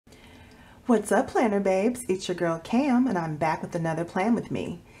What's up, planner babes? It's your girl Cam, and I'm back with another plan with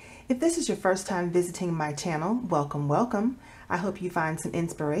me. If this is your first time visiting my channel, welcome, welcome. I hope you find some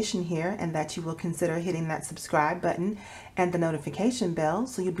inspiration here and that you will consider hitting that subscribe button and the notification bell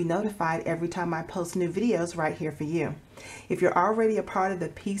so you'll be notified every time I post new videos right here for you. If you're already a part of the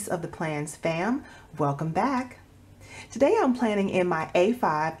Piece of the Plans fam, welcome back. Today I'm planning in my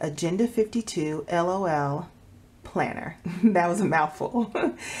A5 Agenda 52 LOL planner. That was a mouthful.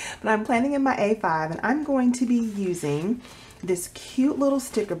 But I'm planning in my A5 and I'm going to be using this cute little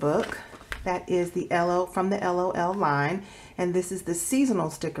sticker book that is the from the LOL line, and this is the seasonal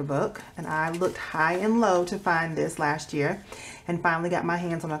sticker book, and I looked high and low to find this last year and finally got my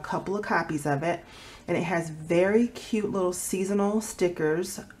hands on a couple of copies of it. And it has very cute little seasonal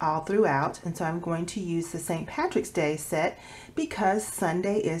stickers all throughout, and so I'm going to use the St. Patrick's Day set because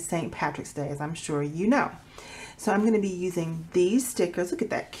Sunday is St. Patrick's Day, as I'm sure you know. So I'm going to be using these stickers. Look at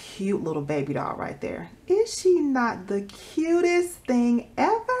that cute little baby doll right there. Is she not the cutest thing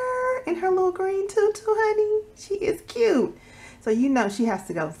ever in her little green tutu, honey? She is cute. So you know she has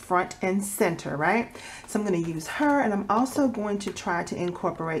to go front and center, right? So I'm going to use her, and I'm also going to try to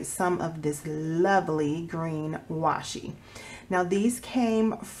incorporate some of this lovely green washi. Now these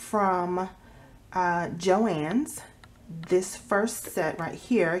came from Joann's. This first set right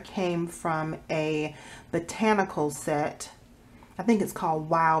here came from a botanical set. I think it's called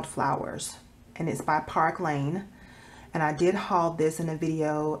Wildflowers, and it's by Park Lane. And I did haul this in a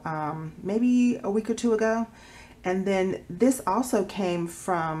video maybe a week or two ago. And then this also came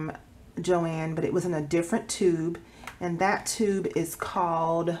from Joann, but it was in a different tube. And that tube is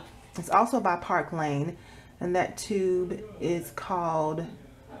called, it's also by Park Lane, and that tube is called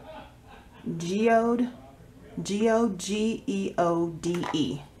Geode. G-O-G-E-O-D-E.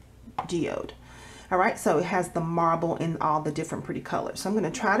 Geode. All right, so it has the marble in all the different pretty colors. So I'm going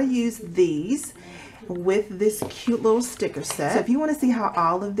to try to use these with this cute little sticker set. So if you want to see how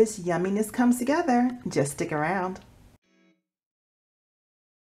all of this yumminess comes together, just stick around.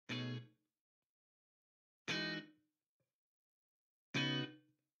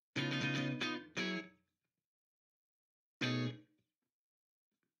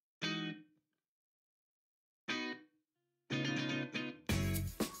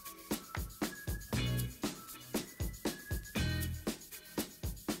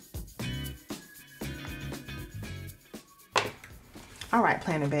 All right,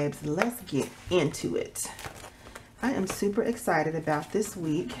 planner babes, let's get into it. I am super excited about this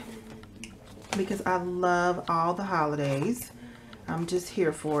week because I love all the holidays. I'm just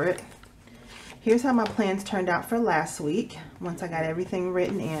here for it. Here's how my plans turned out for last week once I got everything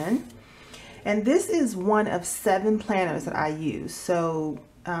written in. And this is one of 7 planners that I use. So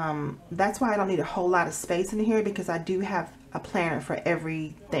that's why I don't need a whole lot of space in here, because I do have a planner for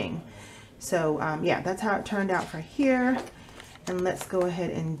everything. So yeah, that's how it turned out for here. And let's go ahead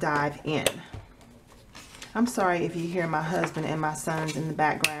and dive in. I'm sorry if you hear my husband and my sons in the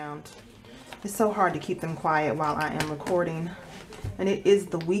background. It's so hard to keep them quiet while I am recording. And it is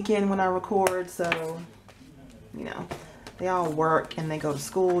the weekend when I record, so, you know, they all work and they go to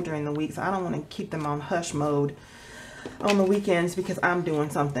school during the week. So I don't want to keep them on hush mode on the weekends because I'm doing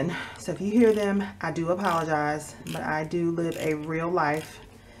something. So if you hear them, I do apologize, but I do live a real life.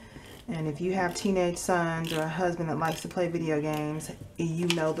 And if you have teenage sons or a husband that likes to play video games, you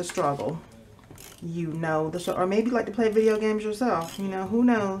know the struggle. You know the struggle. Or maybe you like to play video games yourself. You know, who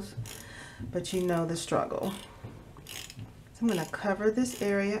knows? But you know the struggle. So I'm going to cover this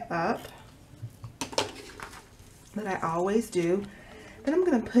area up, that I always do. Then I'm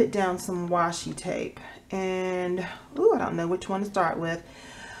going to put down some washi tape. And, ooh, I don't know which one to start with.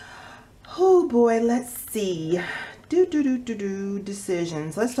 Oh boy, let's see.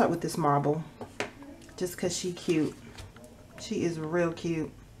 Decisions. Let's start with this marble, just because she's cute. She is real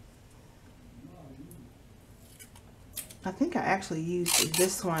cute. I think I actually used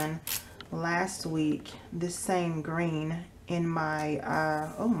this one last week, this same green, in my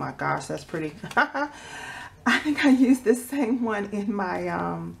oh my gosh, that's pretty. I think I used this same one in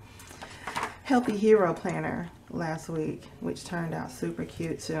my Healthy Hero planner last week, which turned out super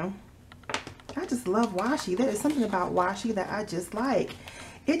cute too. I just love washi. There is something about washi that I just like.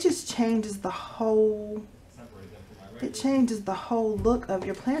 It just changes the whole, look of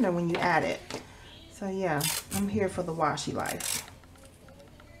your planner when you add it. So yeah, I'm here for the washi life.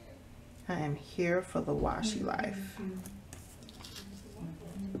 I am here for the washi life.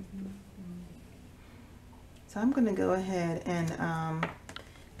 So I'm going to go ahead and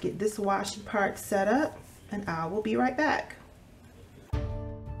get this washi part set up, and I will be right back.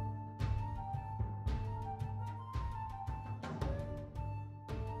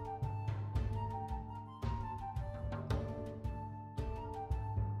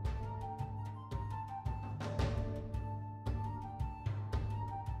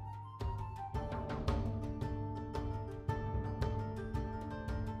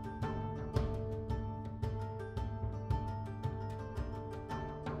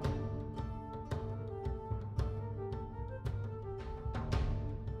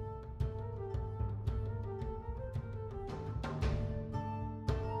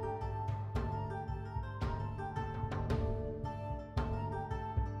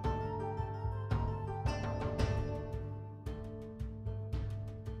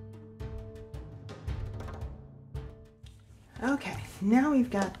 Okay, now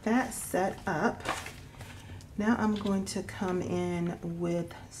we've got that set up. Now I'm going to come in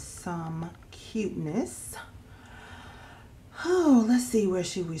with some cuteness. Oh, let's see, where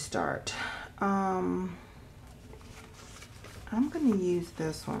should we start? I'm going to use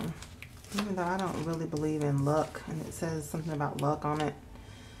this one, even though I don't really believe in luck, and it says something about luck on it.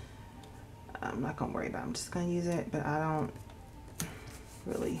 I'm not going to worry about it. I'm just going to use it, but I don't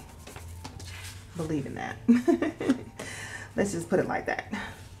really believe in that. Let's just put it like that.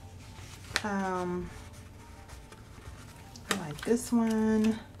 I like this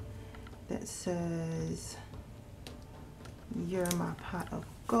one that says, "You're my pot of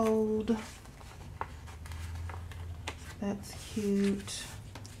gold." That's cute.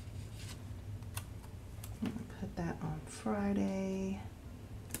 I'm gonna put that on Friday.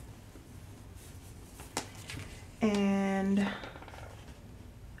 And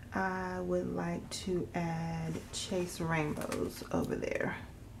I would like to add Chase Rainbows over there,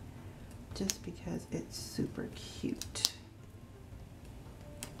 just because it's super cute.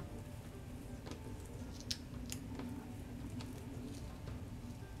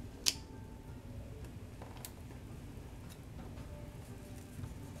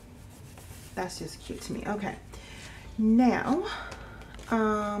 That's just cute to me. Okay, now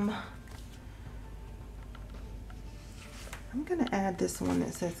I'm gonna add this one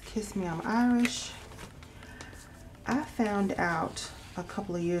that says "Kiss Me, I'm Irish." I found out a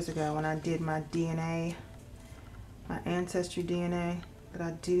couple of years ago when I did my DNA, my ancestry DNA, that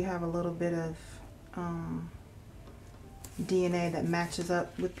I do have a little bit of DNA that matches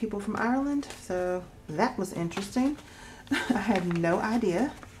up with people from Ireland. So that was interesting. I had no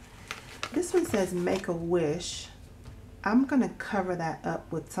idea. This one says "Make a Wish." I'm gonna cover that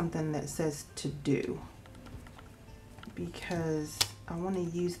up with something that says "To Do," because I want to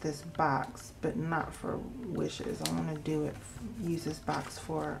use this box, but not for wishes. I want to use this box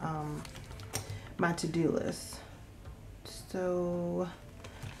for my to-do list. So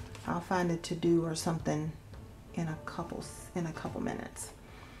I'll find a to-do or something in a couple minutes.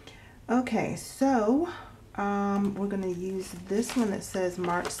 Okay, so we're going to use this one that says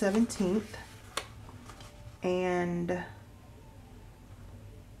March 17th, and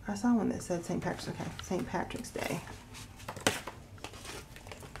I saw one that said St. Patrick's Day.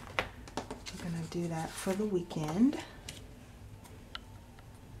 I'm gonna do that for the weekend.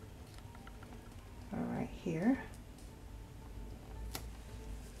 Right here.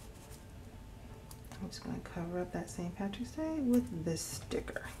 I'm just gonna cover up that St. Patrick's Day with this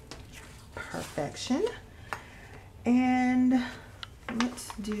sticker. Perfection. And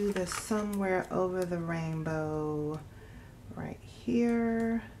let's do the "Somewhere Over the Rainbow" right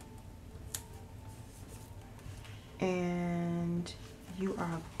here. And "You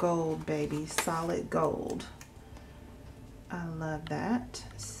are gold, baby, solid gold." I love that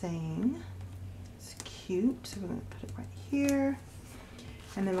saying. It's cute. So we're going to put it right here.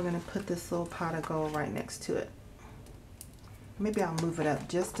 And then we're going to put this little pot of gold right next to it. Maybe I'll move it up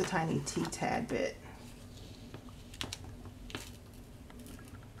just a tiny tad bit.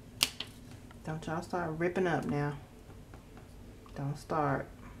 Don't y'all start ripping up now. Don't start.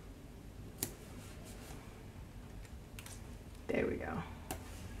 There we go.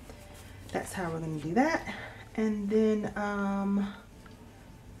 That's how we're going to do that. And then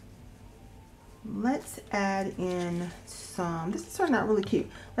let's add in some, this is starting out really cute.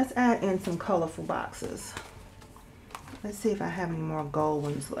 Let's add in some colorful boxes. Let's see if I have any more gold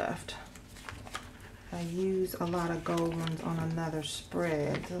ones left. I use a lot of gold ones on another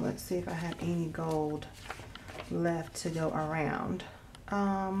spread. So let's see if I have any gold left to go around.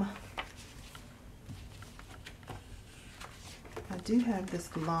 I do have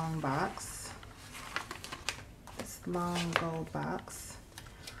this long box, this long gold box,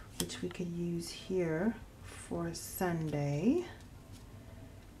 which we could use here for Sunday,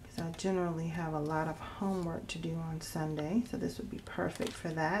 because I generally have a lot of homework to do on Sunday, so this would be perfect for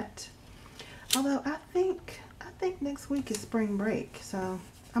that. Although I think next week is spring break, so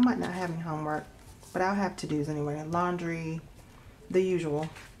I might not have any homework, but I'll have to-dos anyway. Laundry, the usual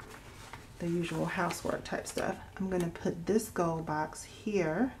housework type stuff. I'm going to put this gold box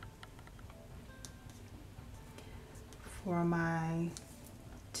here for my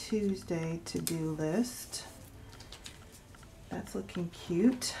Tuesday to-do list. That's looking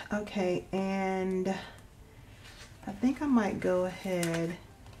cute. Okay, and I think I might go ahead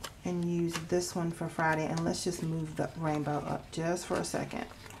and use this one for Friday, and let's just move the rainbow up just for a second,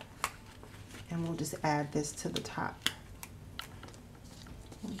 and we'll just add this to the top.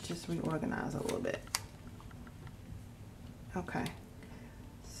 We'll just reorganize a little bit. Okay,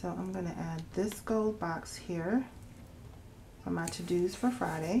 so I'm going to add this gold box here, for my to-dos for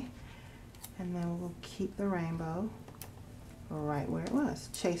Friday. And then we'll keep the rainbow right where it was.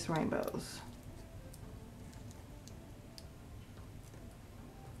 Chase rainbows.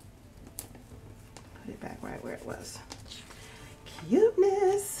 Put it back right where it was.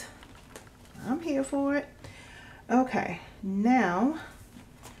 Cuteness. I'm here for it. Okay, now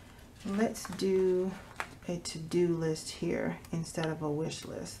let's do a to-do list here instead of a wish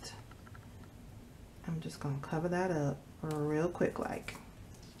list. I'm just gonna cover that up real quick like.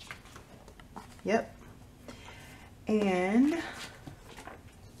 Yep. And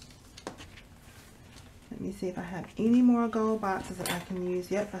let me see if I have any more gold boxes that I can use.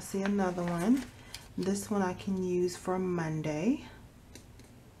 Yep, I see another one. This one I can use for Monday.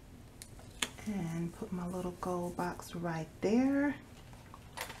 And put my little gold box right there.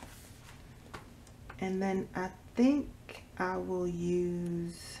 And then I think I will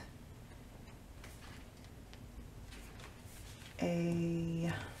use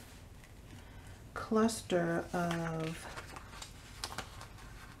a cluster of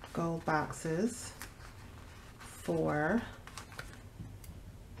gold boxes for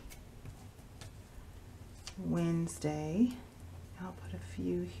Wednesday. I'll put a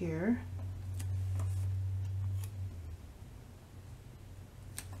few here.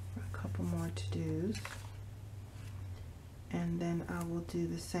 A couple more to-dos. And then I will do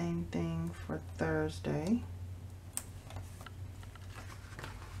the same thing for Thursday.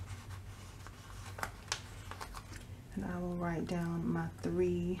 And I will write down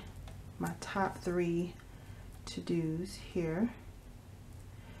my top three to-dos here.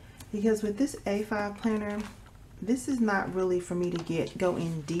 Because with this A5 planner, this is not really for me to go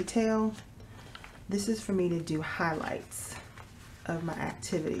in detail. This is for me to do highlights of my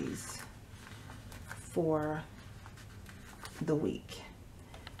activities for the week.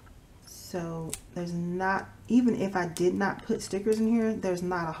 So there's not, even if I did not put stickers in here, there's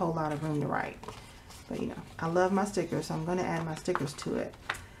not a whole lot of room to write. But you know, I love my stickers, so I'm going to add my stickers to it,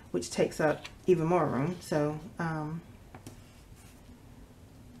 which takes up even more room. So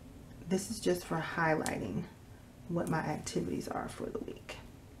this is just for highlighting what my activities are for the week.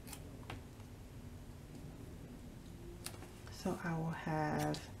 So I will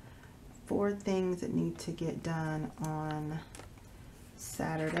have 4 things that need to get done on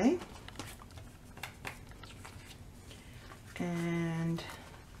Saturday. And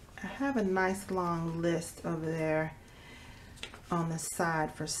I have a nice long list over there on the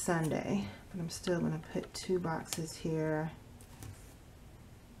side for Sunday, but I'm still going to put 2 boxes here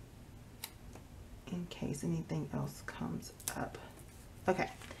in case anything else comes up. Okay,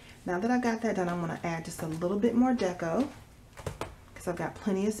 now that I got that done, I'm going to add just a little bit more deco because I've got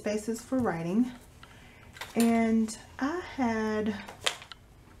plenty of spaces for writing. And I had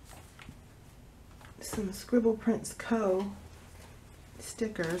some Scribble Prints Co.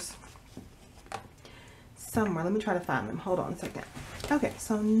 stickers somewhere. Let me try to find them. Hold on a second. Okay,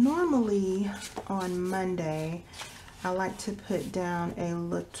 so normally on Monday, I like to put down a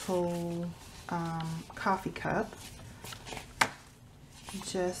little coffee cup,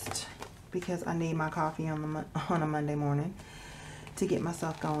 just because I need my coffee on a Monday morning to get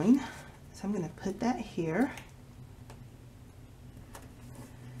myself going. So I'm going to put that here.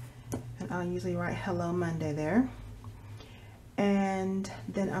 And I'll usually write Hello Monday there. And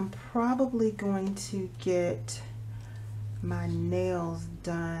then I'm probably going to get my nails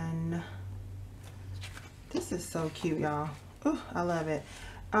done. This is so cute, y'all. Oh, I love it.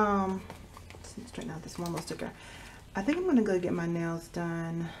 Let's straighten out this one little sticker. I think I'm going to go get my nails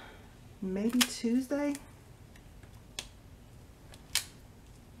done maybe Tuesday.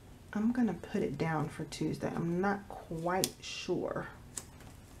 I'm going to put it down for Tuesday. I'm not quite sure.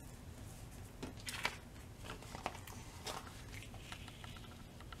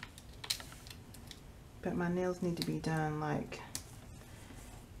 But my nails need to be done like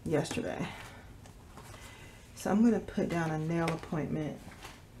yesterday. So I'm going to put down a nail appointment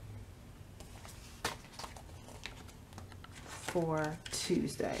for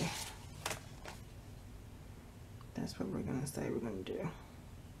Tuesday. That's what we're going to say we're going to do.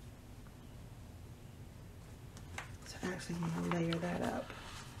 So actually I'm going to layer that up.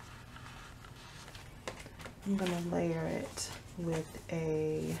 I'm going to layer it with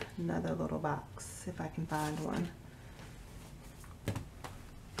another little box if I can find one.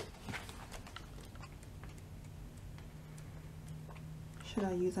 Should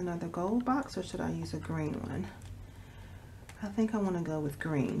I use another gold box or should I use a green one? I think I want to go with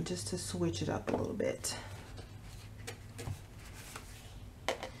green just to switch it up a little bit.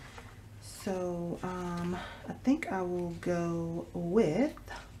 So I think I will go with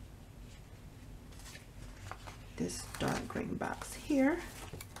this dark gray green box here,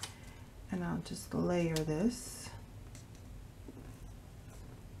 and I'll just layer this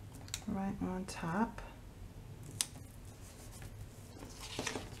right on top.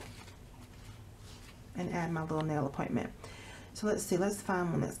 And add my little nail appointment. So let's see, let's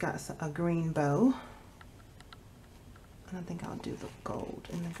find one that's got a green bow. And I think I'll do the gold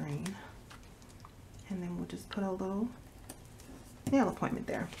and the green. And then we'll just put a little nail appointment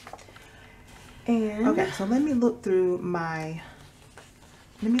there. And okay, so let me look through my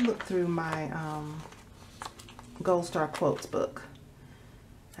Gold Star Quotes book.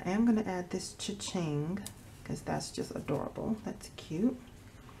 I am going to add this cha-ching because that's just adorable. That's cute.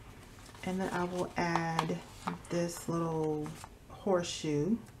 And then I will add this little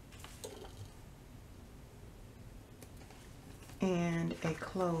horseshoe and a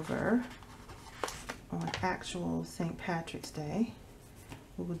clover on actual St. Patrick's Day.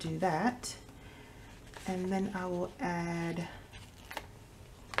 We will do that. And then I will add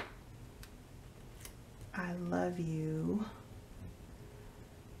I love you.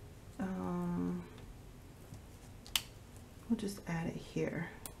 We'll just add it here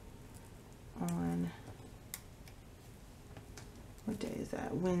on, what day is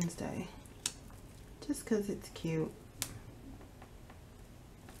that? Wednesday. Just because it's cute.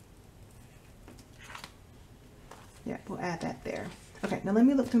 Yeah, we'll add that there. Okay, now let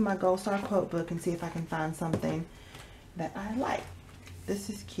me look through my Gold Star quote book and see if I can find something that I like. This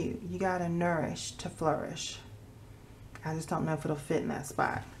is cute. You gotta nourish to flourish. I just don't know if it'll fit in that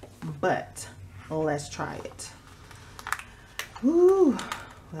spot, but let's try it. Ooh,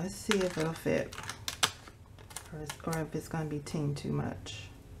 let's see if it'll fit, or if it's gonna be teamed too much.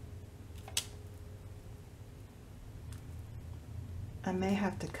 I may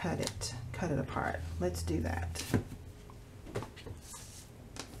have to cut it apart. Let's do that. So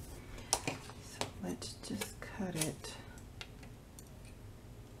let's just cut it.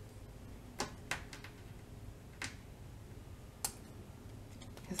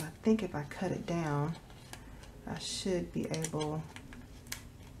 Because I think if I cut it down, I should be able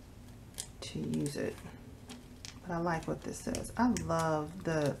to use it. But I like what this says. I love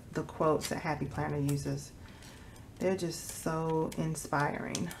the quotes that Happy Planner uses. They're just so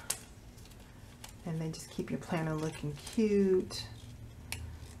inspiring. And they just keep your planner looking cute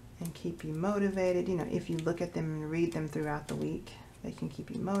and keep you motivated. You know, if you look at them and read them throughout the week, they can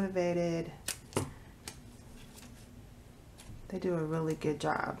keep you motivated. They do a really good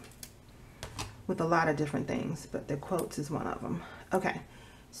job with a lot of different things, but the quotes is one of them. Okay,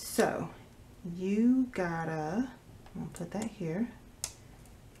 so you gotta, I'm gonna put that here.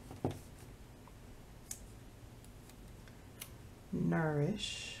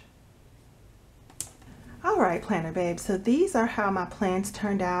 Nourish. All right, planner babes, so these are how my plans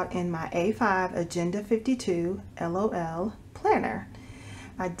turned out in my A5 Agenda 52 LOL planner.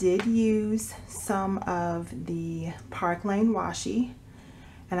 I did use some of the Park Lane washi,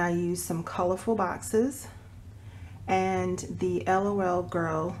 and I used some colorful boxes and the LOL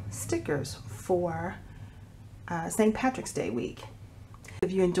Girl stickers for St. Patrick's Day week.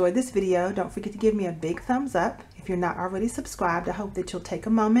 If you enjoyed this video, don't forget to give me a big thumbs up. If you're not already subscribed, I hope that you'll take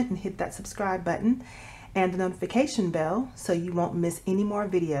a moment and hit that subscribe button and the notification bell so you won't miss any more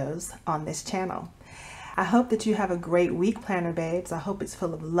videos on this channel. I hope that you have a great week, planner babes. I hope it's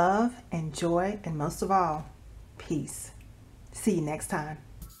full of love and joy, and most of all, peace. See you next time.